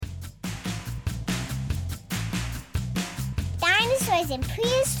dinosaurs and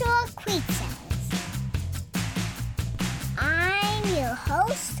prehistoric creatures. I'm your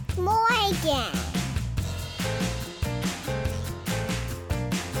host, Morgan.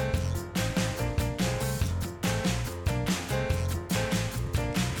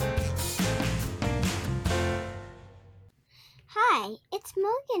 Hi, it's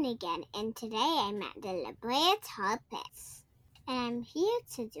Morgan again, and today I'm at the La Brea Tar Pits, and I'm here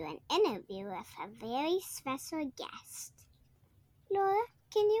to do an interview with a very special guest. Laura,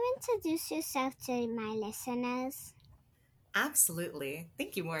 can you introduce yourself to my listeners? Absolutely.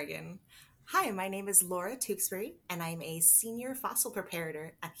 Thank you, Morgan. Hi, my name is Laura Tewksbury, and I'm a senior fossil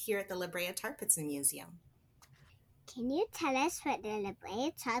preparator here at the La Brea Tar Pits and Museum. Can you tell us what the La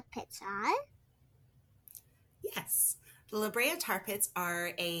Brea Tar Pits are? Yes, the La Brea Tar Pits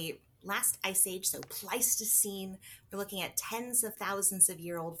are a last ice age, so Pleistocene. We're looking at tens of thousands of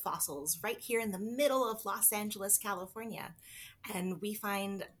year-old fossils right here in the middle of Los Angeles, California. And we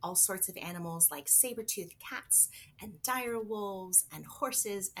find all sorts of animals like saber-toothed cats and dire wolves and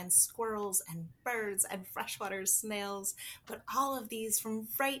horses and squirrels and birds and freshwater snails, but all of these from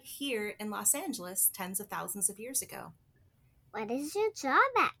right here in Los Angeles tens of thousands of years ago. What is your job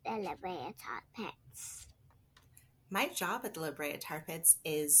at the La Brea Tar Pits? My job at the La Brea Tar Pits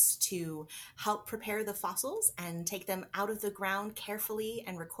is to help prepare the fossils and take them out of the ground carefully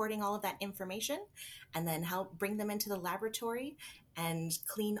and recording all of that information, and then help bring them into the laboratory and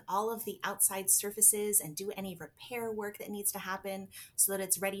clean all of the outside surfaces and do any repair work that needs to happen so that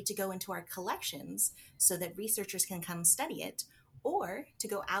it's ready to go into our collections so that researchers can come study it, or to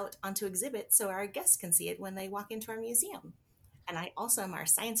go out onto exhibit so our guests can see it when they walk into our museum. And I also am our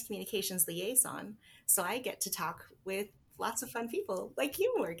science communications liaison, so I get to talk with lots of fun people like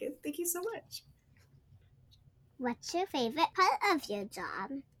you, Morgan. Thank you so much. What's your favorite part of your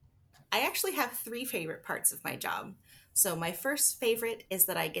job? I actually have three favorite parts of my job. So my first favorite is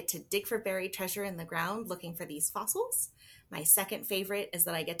that I get to dig for buried treasure in the ground looking for these fossils. My second favorite is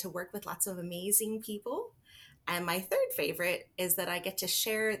that I get to work with lots of amazing people. And my third favorite is that I get to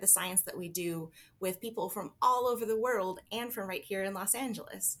share the science that we do with people from all over the world and from right here in Los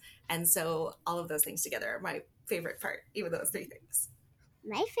Angeles. And so all of those things together are my favorite part, even those three things.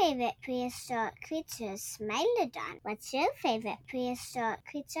 My favorite prehistoric creature is Smilodon. What's your favorite prehistoric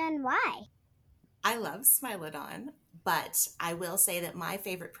creature and why? I love Smilodon, but I will say that my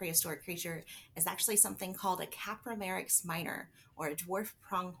favorite prehistoric creature is actually something called a Capromeryx minor, or a dwarf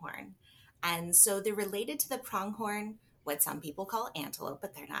pronghorn. And so they're related to the pronghorn, what some people call antelope,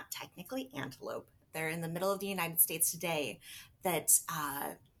 but they're not technically antelope. They're in the middle of the United States today that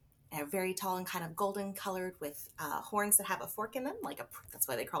are very tall and kind of golden colored with horns that have a fork in them, that's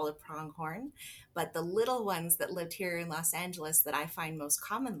why they call it pronghorn. But the little ones that lived here in Los Angeles that I find most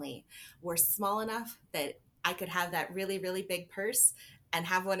commonly were small enough that I could have that really, really big purse and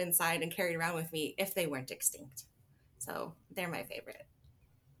have one inside and carry it around with me if they weren't extinct. So they're my favorite.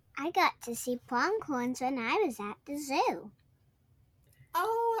 I got to see pronghorns when I was at the zoo.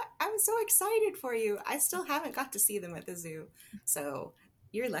 Oh, I'm so excited for you. I still haven't got to see them at the zoo. So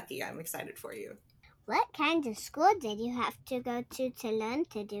you're lucky. I'm excited for you. What kind of school did you have to go to learn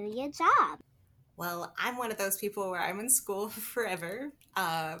to do your job? Well, I'm one of those people where I'm in school forever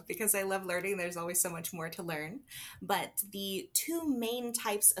because I love learning. There's always so much more to learn. But the two main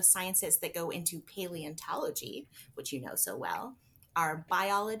types of sciences that go into paleontology, which you know so well, are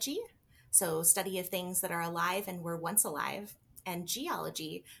biology, so study of things that are alive and were once alive, and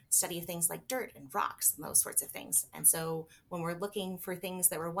geology, study of things like dirt and rocks and those sorts of things. And so when we're looking for things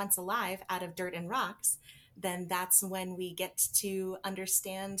that were once alive out of dirt and rocks, then that's when we get to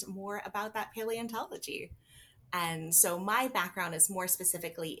understand more about that paleontology. And so my background is more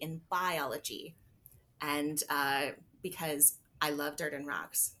specifically in biology, and because I love dirt and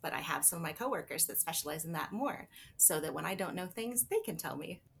rocks, but I have some of my coworkers that specialize in that more, so that when I don't know things, they can tell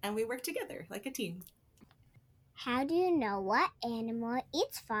me, and we work together like a team. How do you know what animal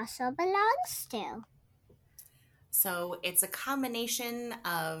each fossil belongs to? So it's a combination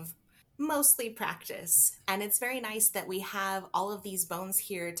of mostly practice, and it's very nice that we have all of these bones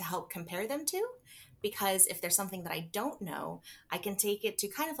here to help compare them to, because if there's something that I don't know, I can take it to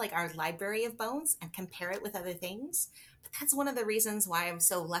kind of like our library of bones and compare it with other things. But that's one of the reasons why I'm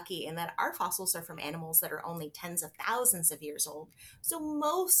so lucky in that our fossils are from animals that are only tens of thousands of years old. So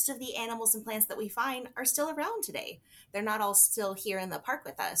most of the animals and plants that we find are still around today. They're not all still here in the park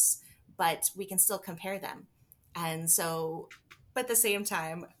with us, but we can still compare them. And so, but at the same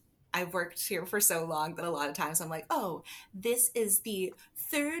time, I've worked here for so long that a lot of times I'm like, oh, this is the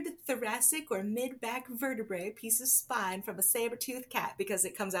third thoracic or mid-back vertebrae piece of spine from a saber-toothed cat, because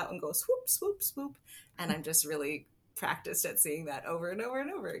it comes out and goes swoop, swoop, swoop. And I'm just really practiced at seeing that over and over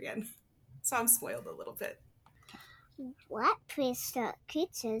and over again. So I'm spoiled a little bit. What prehistoric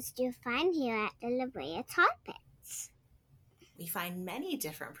creatures do you find here at the La Brea Tar Pits? We find many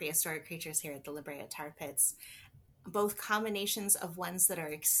different prehistoric creatures here at the La Brea Tar Pits, both combinations of ones that are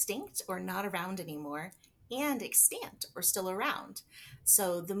extinct or not around anymore, and extant or still around.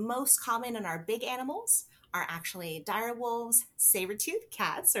 So the most common in our big animals are actually dire wolves, saber-toothed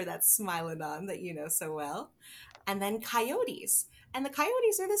cats, or that Smilodon that you know so well, and then coyotes. And the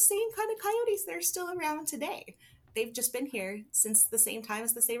coyotes are the same kind of coyotes that are still around today. They've just been here since the same time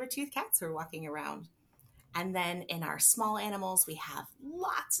as the saber-toothed cats were walking around. And then in our small animals, we have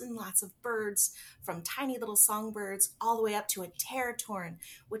lots and lots of birds, from tiny little songbirds all the way up to a teratorn,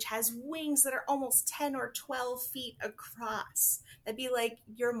 which has wings that are almost 10 or 12 feet across. That'd be like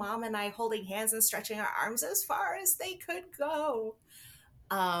your mom and I holding hands and stretching our arms as far as they could go.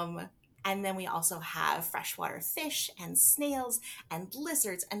 And then we also have freshwater fish and snails and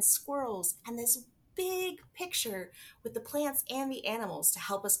lizards and squirrels, and this big picture with the plants and the animals to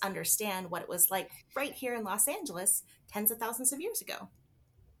help us understand what it was like right here in Los Angeles tens of thousands of years ago.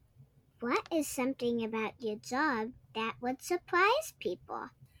 What is something about your job that would surprise people?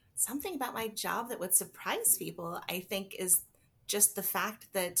 Something about my job that would surprise people, I think, is just the fact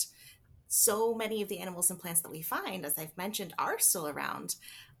that so many of the animals and plants that we find, as I've mentioned, are still around.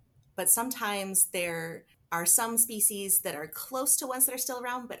 But sometimes there are some species that are close to ones that are still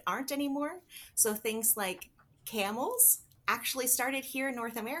around but aren't anymore. So things like camels actually started here in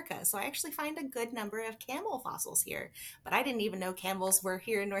North America. So I actually find a good number of camel fossils here. But I didn't even know camels were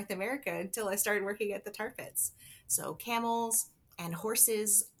here in North America until I started working at the tar pits. So camels and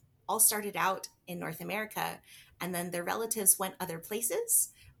horses all started out in North America, and then their relatives went other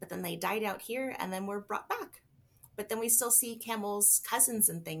places, but then they died out here and then were brought back. But then we still see camels' cousins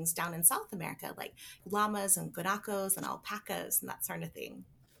and things down in South America, like llamas and guanacos and alpacas and that sort of thing.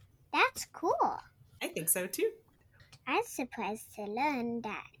 That's cool. I think so too. I was surprised to learn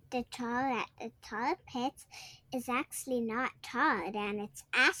that the tar at the tar pits is actually not tar and it's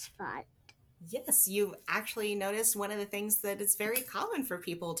asphalt. Yes, you actually noticed one of the things that is very common for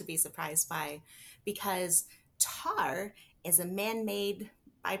people to be surprised by, because tar is a man-made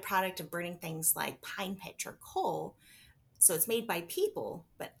byproduct of burning things like pine pitch or coal. So it's made by people,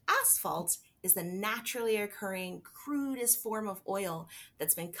 but asphalt is the naturally occurring crudest form of oil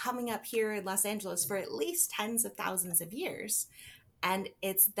that's been coming up here in Los Angeles for at least tens of thousands of years. And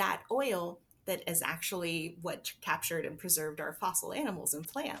it's that oil that is actually what captured and preserved our fossil animals and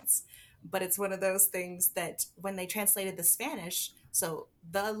plants. But it's one of those things that when they translated the Spanish, so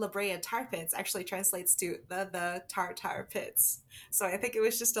the La Brea Tar Pits actually translates to the Tar Pits. So I think it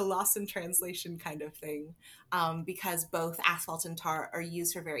was just a lost in translation kind of thing, because both asphalt and tar are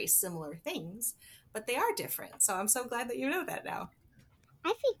used for very similar things, but they are different. So I'm so glad that you know that now.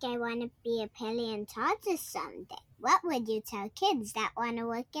 I think I want to be a paleontologist someday. What would you tell kids that want to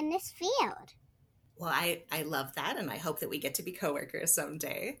work in this field? Well, I love that, and I hope that we get to be coworkers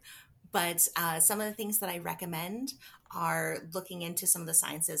someday. But some of the things that I recommend are looking into some of the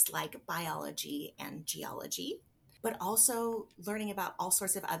sciences like biology and geology, but also learning about all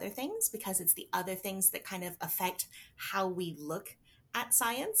sorts of other things, because it's the other things that kind of affect how we look at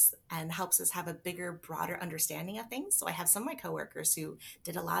science and helps us have a bigger, broader understanding of things. So I have some of my coworkers who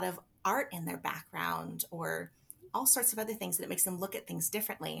did a lot of art in their background or all sorts of other things that makes them look at things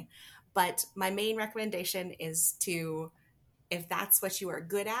differently. But my main recommendation is to, if that's what you are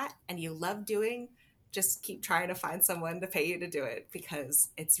good at and you love doing, just keep trying to find someone to pay you to do it, because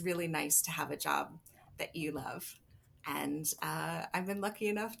it's really nice to have a job that you love. And I've been lucky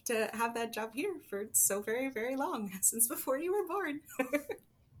enough to have that job here for so very, very long, since before you were born.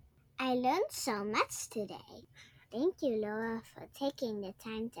 I learned so much today. Thank you, Laura, for taking the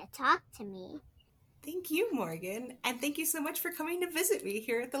time to talk to me. Thank you, Morgan. And thank you so much for coming to visit me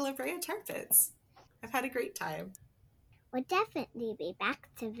here at the La Brea Tar Pits. I've had a great time. We'll definitely be back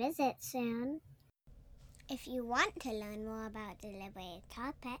to visit soon. If you want to learn more about the La Brea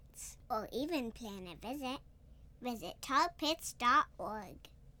Tar Pits, or even plan a visit tarpits.org.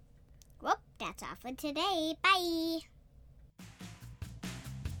 Well, that's all for today. Bye!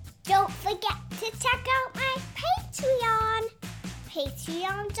 Don't forget to check out my Patreon!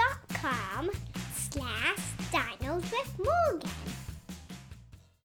 Patreon.com/DinosWithMorgan.